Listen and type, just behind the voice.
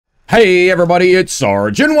Hey everybody, it's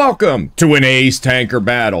Sarge, and welcome to an Ace Tanker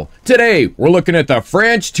Battle. Today, we're looking at the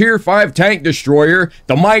French Tier 5 tank destroyer,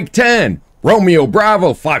 the M10 Romeo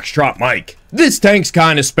Bravo Foxtrot Mike. This tank's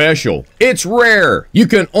kinda special. It's rare. You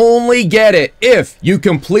can only get it if you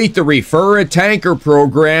complete the Refer a Tanker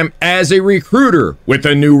program as a recruiter with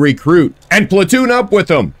a new recruit, and platoon up with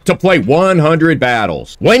them to play 100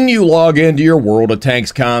 battles. When you log into your World of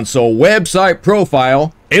Tanks console website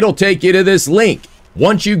profile, it'll take you to this link.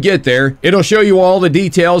 Once you get there, it'll show you all the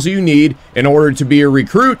details you need in order to be a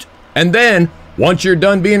recruit, and then, once you're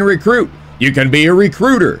done being a recruit, you can be a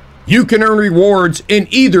recruiter. You can earn rewards in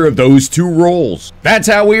either of those two roles. That's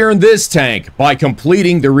how we earn this tank, by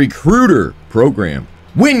completing the recruiter program.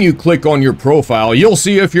 When you click on your profile, you'll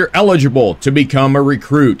see if you're eligible to become a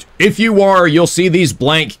recruit. If you are, you'll see these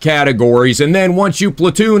blank categories, and then once you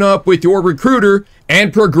platoon up with your recruiter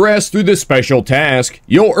and progress through the special task,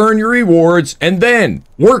 you'll earn your rewards and then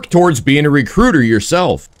work towards being a recruiter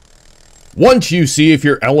yourself. Once you see if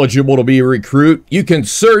you're eligible to be a recruit, you can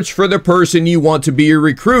search for the person you want to be a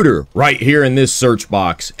recruiter right here in this search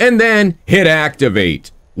box, and then hit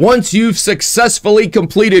activate. Once you've successfully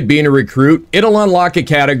completed being a recruit, it'll unlock a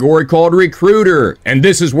category called Recruiter, and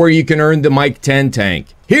this is where you can earn the M10 tank.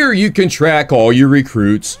 Here you can track all your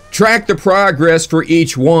recruits, track the progress for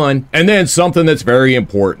each one, and then something that's very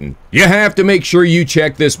important. You have to make sure you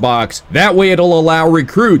check this box. That way it'll allow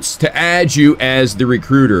recruits to add you as the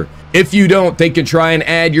recruiter. If you don't, they can try and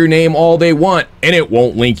add your name all they want, and it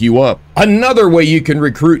won't link you up. Another way you can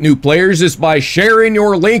recruit new players is by sharing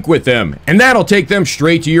your link with them, and that'll take them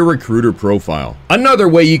straight to your recruiter profile. Another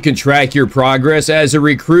way you can track your progress as a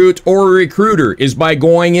recruit or a recruiter is by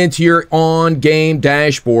going into your on-game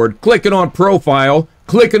dashboard, clicking on Profile,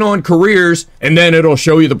 clicking on Careers, and then it'll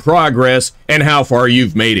show you the progress and how far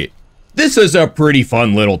you've made it. This is a pretty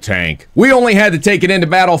fun little tank. We only had to take it into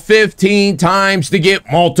battle 15 times to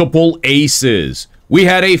get multiple aces. We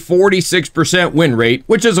had a 46% win rate,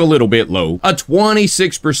 which is a little bit low, a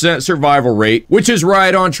 26% survival rate, which is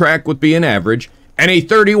right on track with being average, and a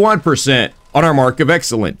 31% on our mark of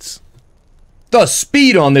excellence. The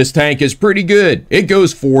speed on this tank is pretty good. It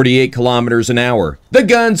goes 48 kilometers an hour. The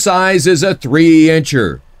gun size is a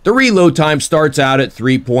 3-incher. The reload time starts out at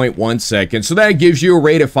 3.1 seconds, so that gives you a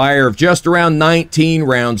rate of fire of just around 19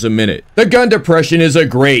 rounds a minute. The gun depression is a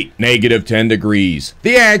great -10 degrees.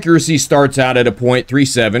 The accuracy starts out at a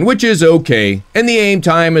 0.37, which is okay, and the aim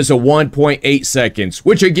time is a 1.8 seconds,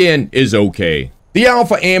 which again is okay. The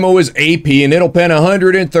alpha ammo is AP, and it'll pen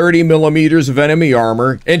 130 millimeters of enemy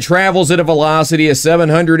armor and travels at a velocity of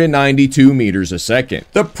 792 meters a second.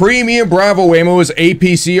 The premium Bravo ammo is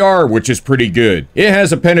APCR, which is pretty good. It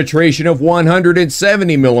has a penetration of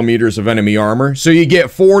 170 millimeters of enemy armor, so you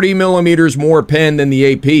get 40 millimeters more pen than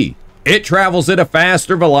the AP. It travels at a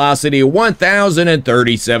faster velocity of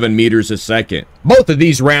 1,037 meters a second. Both of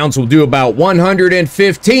these rounds will do about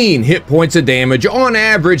 115 hit points of damage on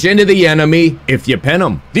average into the enemy if you pen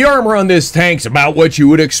them. The armor on this tank's about what you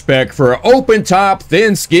would expect for an open top,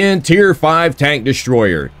 thin skin Tier 5 tank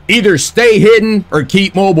destroyer. Either stay hidden or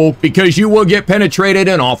keep mobile, because you will get penetrated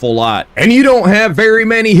an awful lot, and you don't have very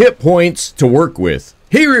many hit points to work with.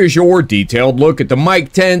 Here is your detailed look at the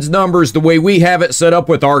M10's numbers the way we have it set up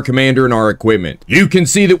with our commander and our equipment. You can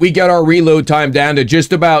see that we got our reload time down to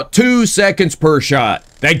just about 2 seconds per shot.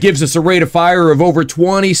 That gives us a rate of fire of over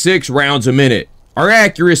 26 rounds a minute. Our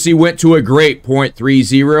accuracy went to a great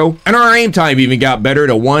 0.30, and our aim time even got better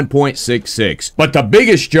to 1.66. But the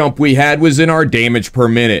biggest jump we had was in our damage per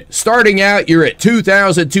minute. Starting out, you're at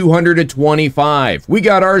 2,225. We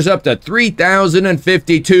got ours up to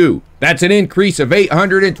 3,052. That's an increase of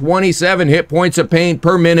 827 hit points of pain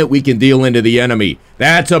per minute we can deal into the enemy.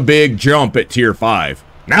 That's a big jump at Tier 5.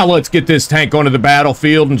 Now let's get this tank onto the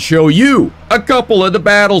battlefield and show you a couple of the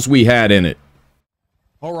battles we had in it.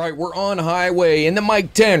 All right, we're on highway in the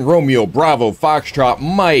M10 Romeo Bravo Foxtrot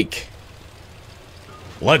Mike.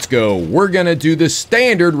 Let's go. We're gonna do the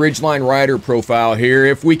standard Ridgeline Rider profile here.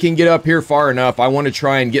 If we can get up here far enough, I want to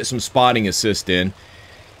try and get some spotting assist in.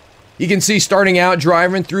 You can see starting out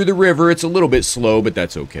driving through the river, it's a little bit slow, but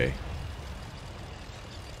that's okay.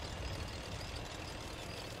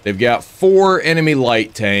 They've got 4 enemy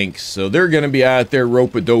light tanks, so they're going to be out there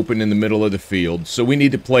rope-a-doping in the middle of the field, so we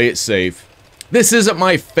need to play it safe. This isn't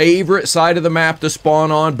my favorite side of the map to spawn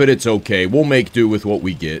on, but it's okay. We'll make do with what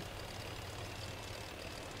we get.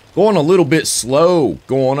 Going a little bit slow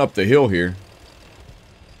going up the hill here.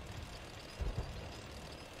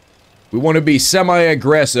 We want to be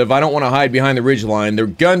semi-aggressive. I don't want to hide behind the ridgeline. Their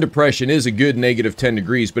gun depression is a good -10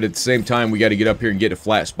 degrees, but at the same time, we got to get up here and get a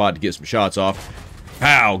flat spot to get some shots off.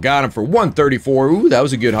 Pow, got him for 134. Ooh, that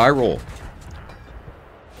was a good high roll.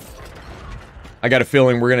 I got a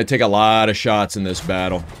feeling we're going to take a lot of shots in this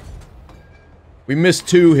battle. We missed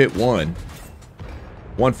 2, hit 1.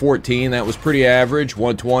 114, that was pretty average.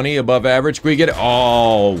 120, above average. Can we get it?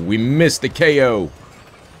 Oh, we missed the KO.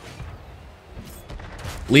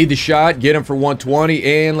 Lead the shot, get him for 120,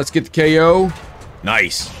 and let's get the KO.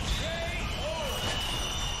 Nice.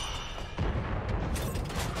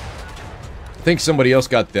 I think somebody else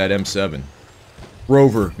got that M7.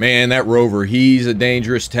 Rover. Man, that Rover, he's a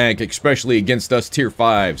dangerous tank, especially against us tier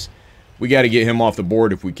 5s. We got to get him off the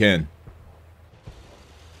board if we can.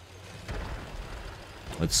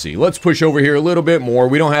 Let's see. Let's push over here a little bit more.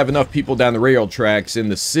 We don't have enough people down the rail tracks in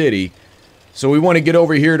the city. So we want to get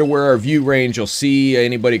over here to where our view range will see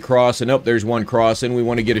anybody crossing. Oh, there's one crossing. We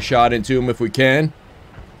want to get a shot into him if we can.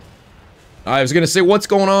 I was going to say, what's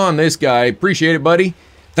going on, this guy? Appreciate it, buddy.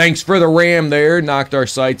 Thanks for the ram there. Knocked our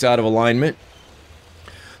sights out of alignment.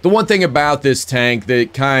 The one thing about this tank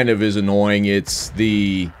that kind of is annoying, it's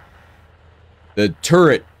the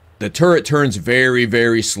turret. The turret turns very,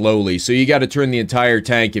 very slowly. So you got to turn the entire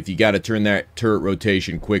tank if you got to turn that turret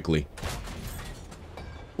rotation quickly.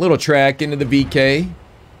 Little track into the VK.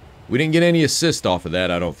 We didn't get any assist off of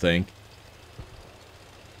that, I don't think.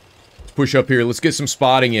 Let's push up here. Let's get some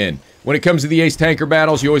spotting in. When it comes to the ace tanker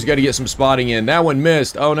battles, you always got to get some spotting in. That one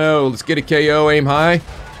missed. Oh no, let's get a KO, aim high.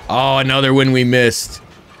 Oh, another one we missed.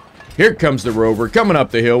 Here comes the Rover, coming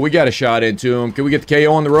up the hill. We got a shot into him. Can we get the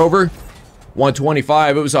KO on the Rover?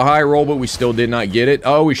 125. It was a high roll, but we still did not get it.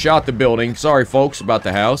 Oh, we shot the building. Sorry, folks, about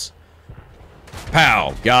the house.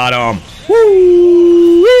 Pow! Got him.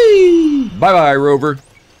 Woo-wee! Bye-bye, Rover.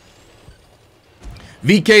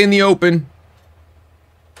 VK in the open.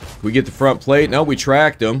 We get the front plate. No, we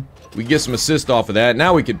tracked him. We get some assist off of that.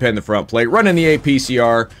 Now we can pen the front plate. Running the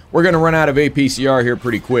APCR. We're going to run out of APCR here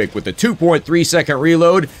pretty quick. With the 2.3 second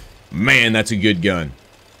reload. Man, that's a good gun.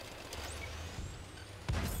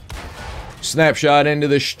 Snapshot into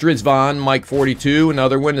the Stridzvan, Mike 42.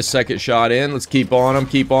 Another one, the second shot in. Let's keep on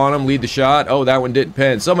him, lead the shot. Oh, that one didn't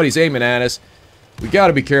pen. Somebody's aiming at us. We got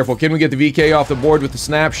to be careful. Can we get the VK off the board with the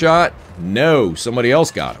snapshot? No, somebody else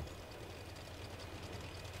got him.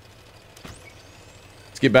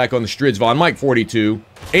 Let's get back on the Stridzvan, Mike 42.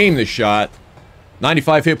 Aim the shot.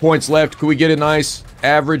 95 hit points left. Can we get a nice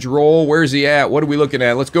average roll? Where's he at? What are we looking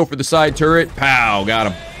at? Let's go for the side turret. Pow,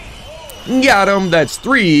 got him. Got him. That's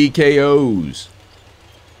 3 KOs.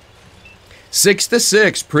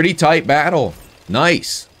 6-6. Pretty tight battle.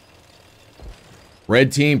 Nice.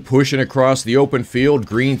 Red team pushing across the open field.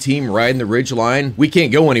 Green team riding the ridge line. We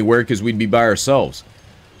can't go anywhere because we'd be by ourselves.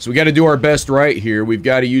 So we got to do our best right here. We've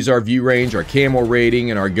got to use our view range, our camo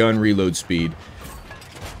rating, and our gun reload speed.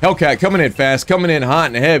 Hellcat coming in fast, coming in hot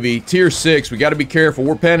and heavy. Tier 6. We got to be careful.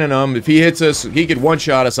 We're penning him. If he hits us, he could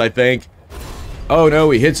one-shot us, I think. Oh no,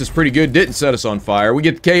 he hits us pretty good. Didn't set us on fire. We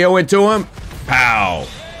get the KO into him. Pow.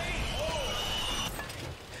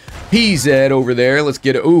 PZ over there. Let's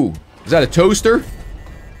get it. Ooh, is that a toaster?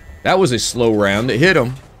 That was a slow round. It hit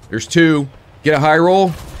him. There's 2. Get a high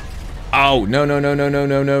roll. Oh, no.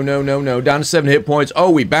 Down to 7 hit points. Oh,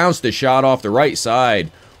 we bounced the shot off the right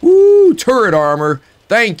side. Woo, turret armor.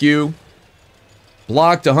 Thank you.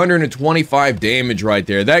 Blocked 125 damage right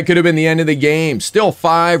there. That could have been the end of the game. Still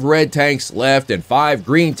 5 red tanks left and 5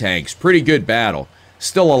 green tanks. Pretty good battle.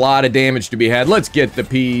 Still a lot of damage to be had. Let's get the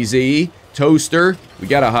PZ. Toaster. We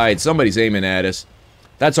gotta hide. Somebody's aiming at us.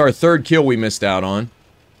 That's our 3rd kill we missed out on.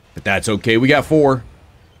 But that's okay. We got 4.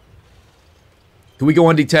 Can we go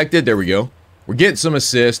undetected? There we go. We're getting some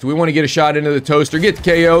assist. We want to get a shot into the toaster. Get the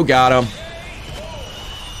KO. Got him.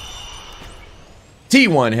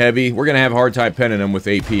 T1 heavy. We're going to have a hard time penning him with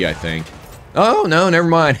AP, I think. Oh, no, never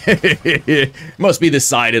mind. Must be the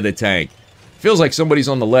side of the tank. Feels like somebody's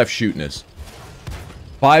on the left shooting us.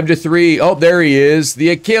 5-3. Oh, there he is.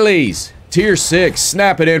 The Achilles. Tier 6.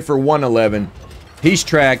 Snap it in for 111. He's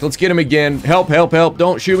tracked. Let's get him again. Help, help, help.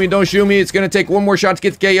 Don't shoot me. Don't shoot me. It's going to take one more shot to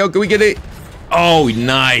get the KO. Can we get it? Oh,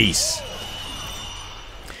 nice.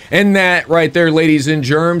 And that right there, ladies and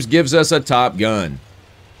germs, gives us a top gun.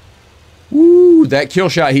 Woo, that kill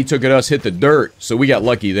shot he took at us hit the dirt, so we got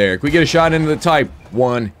lucky there. Can we get a shot into the Type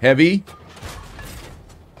 1 heavy?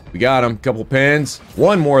 We got him. Couple pins.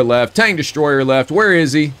 1 more left. Tank destroyer left. Where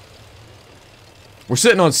is he? We're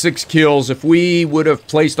sitting on 6 kills. If we would have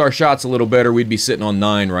placed our shots a little better, we'd be sitting on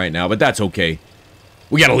 9 right now, but that's okay.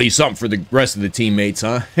 We got to leave something for the rest of the teammates,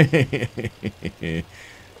 huh?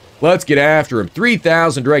 Let's get after him.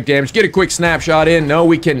 3,000 direct damage. Get a quick snapshot in. No,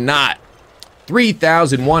 we cannot.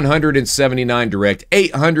 3,179 direct.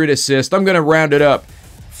 800 assist. I'm going to round it up.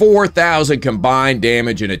 4,000 combined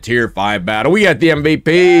damage in a tier 5 battle. We got the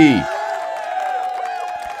MVP.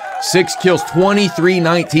 6 kills,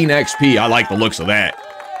 2319 XP. I like the looks of that.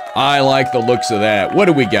 I like the looks of that. What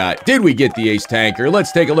do we got? Did we get the ace tanker?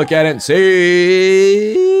 Let's take a look at it and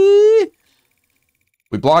see.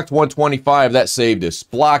 We blocked 125. That saved us.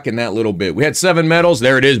 Blocking that little bit. We had 7 medals.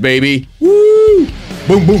 There it is, baby. Woo!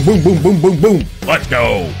 Boom, boom, boom, boom, boom, boom, boom. Let's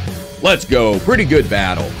go. Let's go. Pretty good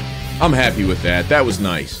battle. I'm happy with that. That was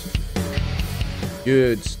nice.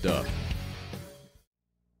 Good stuff.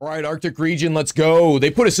 All right, Arctic region, let's go. They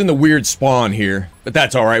put us in the weird spawn here, but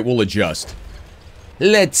that's all right. We'll adjust.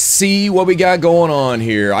 Let's see what we got going on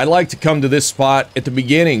here. I like to come to this spot at the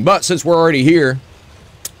beginning, but since we're already here,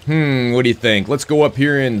 what do you think? Let's go up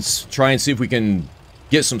here and try and see if we can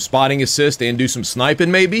get some spotting assist and do some sniping,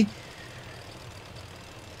 maybe.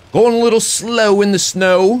 Going a little slow in the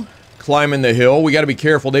snow. Climbing the hill. We got to be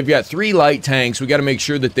careful. They've got 3 light tanks. We got to make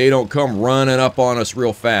sure that they don't come running up on us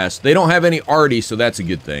real fast. They don't have any arty, so that's a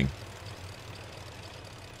good thing.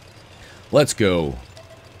 Let's go.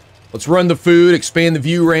 Let's run the food, expand the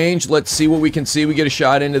view range. Let's see what we can see. We get a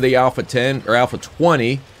shot into the Alpha 10 or Alpha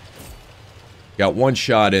 20. Got 1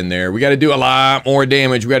 shot in there. We got to do a lot more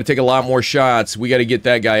damage. We got to take a lot more shots. We got to get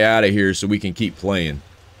that guy out of here so we can keep playing.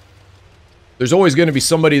 There's always going to be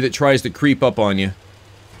somebody that tries to creep up on you.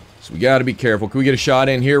 So we got to be careful. Can we get a shot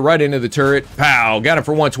in here? Right into the turret. Pow! Got him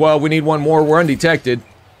for 112. We need 1 more. We're undetected.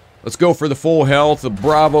 Let's go for the full health. The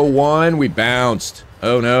Bravo 1. We bounced.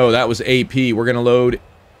 Oh no, that was AP. We're going to load.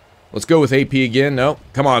 Let's go with AP again. No.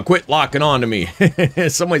 Come on, quit locking on to me.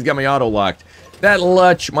 Somebody's got me auto-locked. That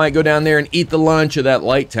Lutch might go down there and eat the lunch of that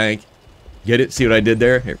light tank. Get it? See what I did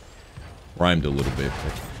there? Here. Rhymed a little bit.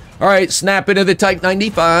 Alright, snap into the Type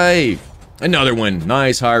 95. Another one.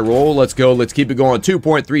 Nice high roll. Let's go. Let's keep it going.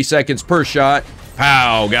 2.3 seconds per shot.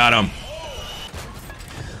 Pow. Got him.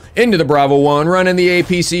 Into the Bravo 1. Running the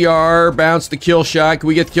APCR. Bounce the kill shot. Can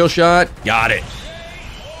we get the kill shot? Got it.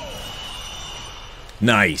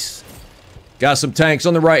 Nice. Got some tanks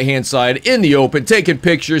on the right-hand side. In the open. Taking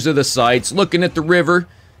pictures of the sights. Looking at the river.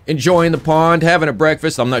 Enjoying the pond. Having a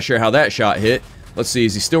breakfast. I'm not sure how that shot hit. Let's see.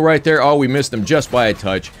 Is he still right there? Oh, we missed him just by a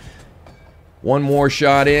touch. 1 more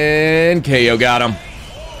shot in. KO. Got him.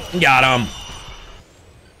 Got him.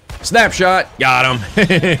 Snapshot. Got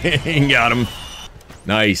him. Got him.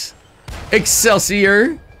 Nice.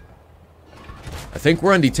 Excelsior. I think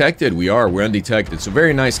we're undetected. We are. We're undetected. So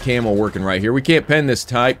very nice camo working right here. We can't pen this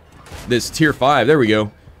type. This tier 5. There we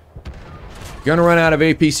go. Gonna run out of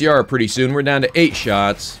APCR pretty soon. We're down to 8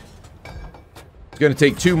 shots. It's gonna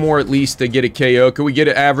take 2 more at least to get a KO. Can we get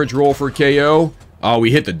an average roll for a KO? Oh,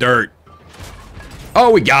 we hit the dirt.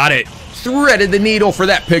 Oh, we got it. Threaded the needle for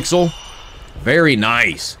that pixel. Very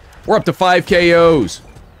nice. We're up to 5 KOs.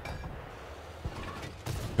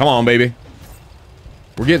 Come on, baby.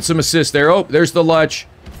 We're getting some assists there. Oh, there's the Lutch.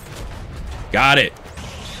 Got it.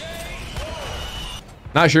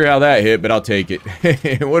 Not sure how that hit, but I'll take it.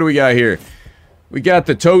 What do we got here? We got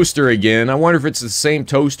the toaster again. I wonder if it's the same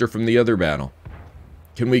toaster from the other battle.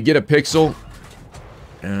 Can we get a pixel?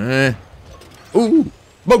 Ooh.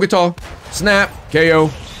 Bogota. Snap.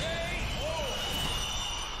 KO.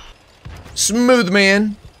 Smooth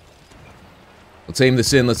man. Let's aim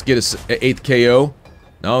this in. Let's get a 8th KO.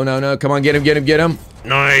 No, no, no. Come on. Get him, get him, get him.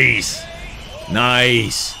 Nice.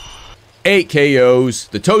 Nice. 8 KOs.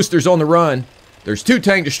 The toaster's on the run. There's 2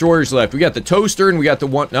 tank destroyers left. We got the toaster and we got the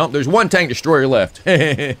one. No, there's 1 tank destroyer left.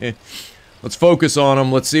 Let's focus on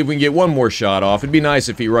him. Let's see if we can get 1 more shot off. It'd be nice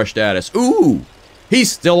if he rushed at us. Ooh.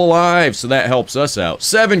 He's still alive, so that helps us out.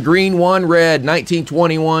 7 green, 1 red,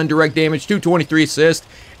 1921 direct damage, 223 assist,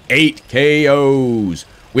 8 KOs.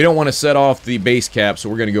 We don't want to set off the base cap, so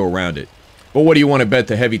we're going to go around it. But what do you want to bet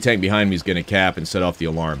the heavy tank behind me is going to cap and set off the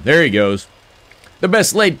alarm? There he goes. The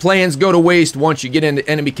best laid plans go to waste once you get into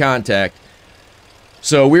enemy contact.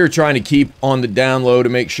 So we were trying to keep on the down low to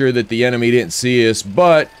make sure that the enemy didn't see us,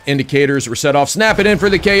 but indicators were set off. Snap it in for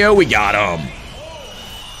the KO. We got him.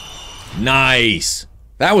 Nice.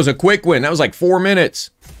 That was a quick win. That was like 4 minutes.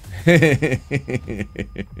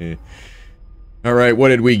 All right, what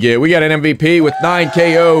did we get? We got an MVP with 9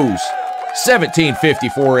 KOs.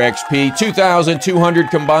 1754 XP. 2,200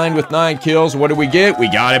 combined with 9 kills. What did we get?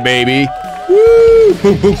 We got it, baby. Woo!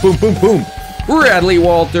 Boom, boom, boom, boom, boom. Bradley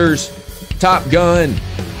Walters. Top Gun.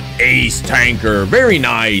 Ace Tanker. Very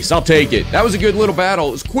nice. I'll take it. That was a good little battle.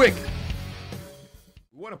 It was quick.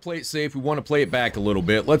 We want to play it safe. We want to play it back a little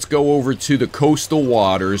bit. Let's go over to the coastal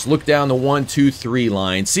waters. Look down the 1, 2, 3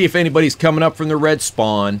 line. See if anybody's coming up from the red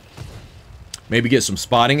spawn. Maybe get some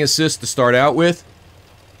spotting assist to start out with.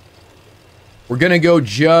 We're going to go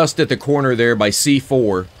just at the corner there by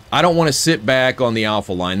C4. I don't want to sit back on the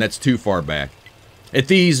alpha line. That's too far back. At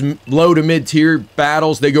these low to mid-tier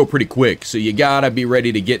battles, they go pretty quick, so you got to be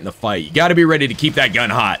ready to get in the fight. You got to be ready to keep that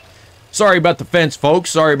gun hot. Sorry about the fence, folks.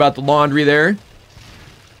 Sorry about the laundry there.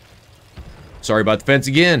 Sorry about the fence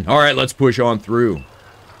again. All right, let's push on through.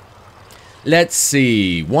 Let's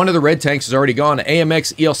see. One of the red tanks is already gone.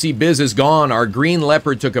 AMX ELC Biz is gone. Our green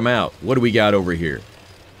leopard took him out. What do we got over here?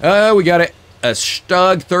 We got a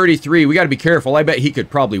Stug 33. We got to be careful. I bet he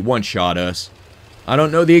could probably one-shot us. I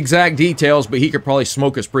don't know the exact details, but he could probably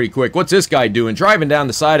smoke us pretty quick. What's this guy doing? Driving down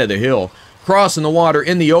the side of the hill. Crossing the water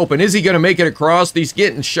in the open. Is he going to make it across? He's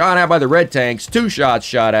getting shot at by the red tanks. 2 shots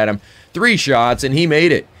shot at him. 3 shots, and he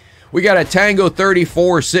made it. We got a Tango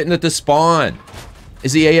 34 sitting at the spawn.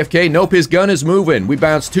 Is he AFK? Nope, his gun is moving. We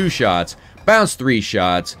bounced 2 shots. Bounced 3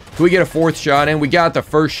 shots. Can we get a 4th shot in? We got the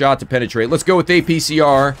first shot to penetrate. Let's go with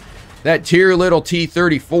APCR. That tier little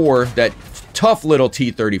T34. That tough little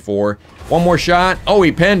T34. One more shot. Oh,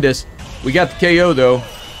 he penned us. We got the KO, though.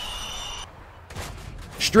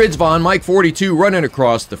 Stridsvon, Mike 42, running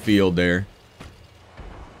across the field there.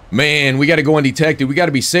 Man, we got to go undetected. We got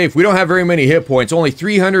to be safe. We don't have very many hit points. Only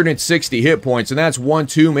 360 hit points, and that's 1,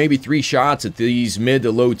 2, maybe 3 shots at these mid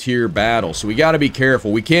to low tier battles. So we got to be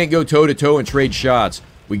careful. We can't go toe-to-toe and trade shots.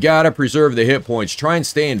 We got to preserve the hit points. Try and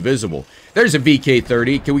stay invisible. There's a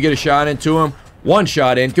VK-30. Can we get a shot into him? 1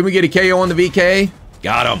 shot in. Can we get a KO on the VK?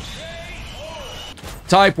 Got him.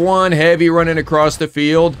 Type 1, heavy running across the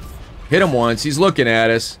field. Hit him once. He's looking at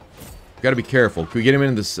us. Got to be careful. Can we get him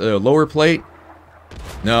in this lower plate?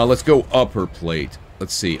 No, let's go upper plate.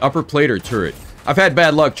 Let's see. Upper plate or turret? I've had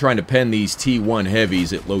bad luck trying to pen these T1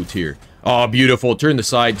 heavies at low tier. Oh, beautiful. Turn the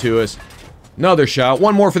side to us. Another shot.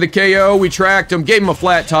 1 more for the KO. We tracked him. Gave him a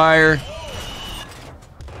flat tire.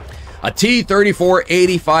 A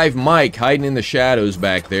T-34-85 Mike hiding in the shadows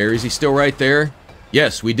back there. Is he still right there?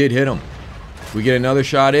 Yes, we did hit him. We get another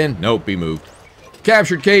shot in? Nope, he moved.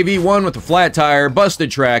 Captured KV-1 with a flat tire.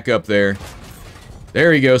 Busted track up there.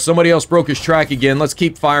 There he goes. Somebody else broke his track again. Let's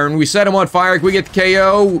keep firing. We set him on fire. Can we get the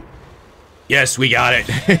KO? Yes, we got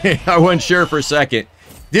it. I wasn't sure for a second.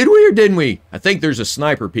 Did we or didn't we? I think there's a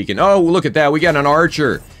sniper peeking. Oh, look at that. We got an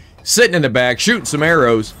archer sitting in the back shooting some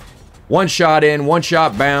arrows. 1 shot in. 1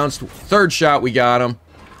 shot bounced. 3rd shot, we got him.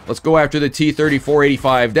 Let's go after the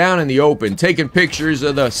T-34-85 down in the open. Taking pictures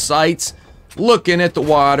of the sights. Looking at the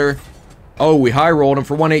water. Oh, we high rolled him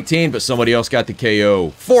for 118, but somebody else got the KO.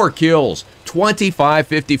 4 kills,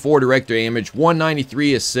 2554 direct damage,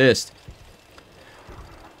 193 assist.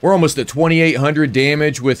 We're almost at 2800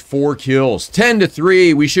 damage with 4 kills.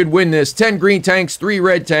 10-3, we should win this. 10 green tanks, 3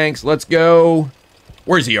 red tanks. Let's go.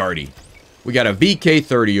 Where's the Artie? We got a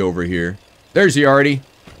VK-30 over here. There's the Artie.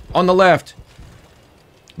 On the left.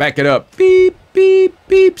 Back it up. Beep, beep,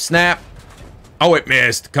 beep, snap. Oh, it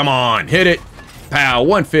missed. Come on, hit it. Pow,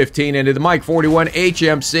 115 into the Mike 41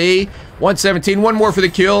 HMC. 117, 1 more for the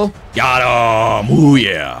kill. Got him. Ooh,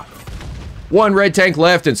 yeah. 1 red tank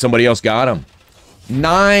left and somebody else got him.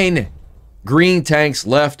 9 green tanks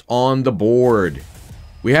left on the board.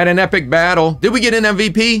 We had an epic battle. Did we get an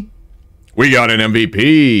MVP? We got an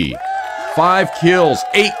MVP. 5 kills,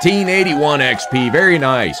 1881 XP. Very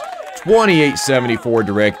nice. 2874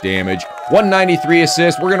 direct damage. 193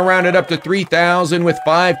 assists. We're going to round it up to 3,000 with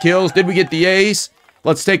 5 kills. Did we get the ace?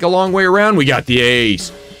 Let's take a long way around. We got the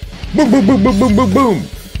ace. Boom, boom, boom, boom, boom, boom, boom.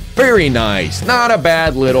 Very nice. Not a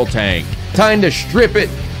bad little tank. Time to strip it,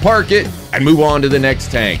 park it, and move on to the next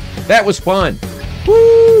tank. That was fun.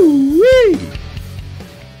 Woo-wee!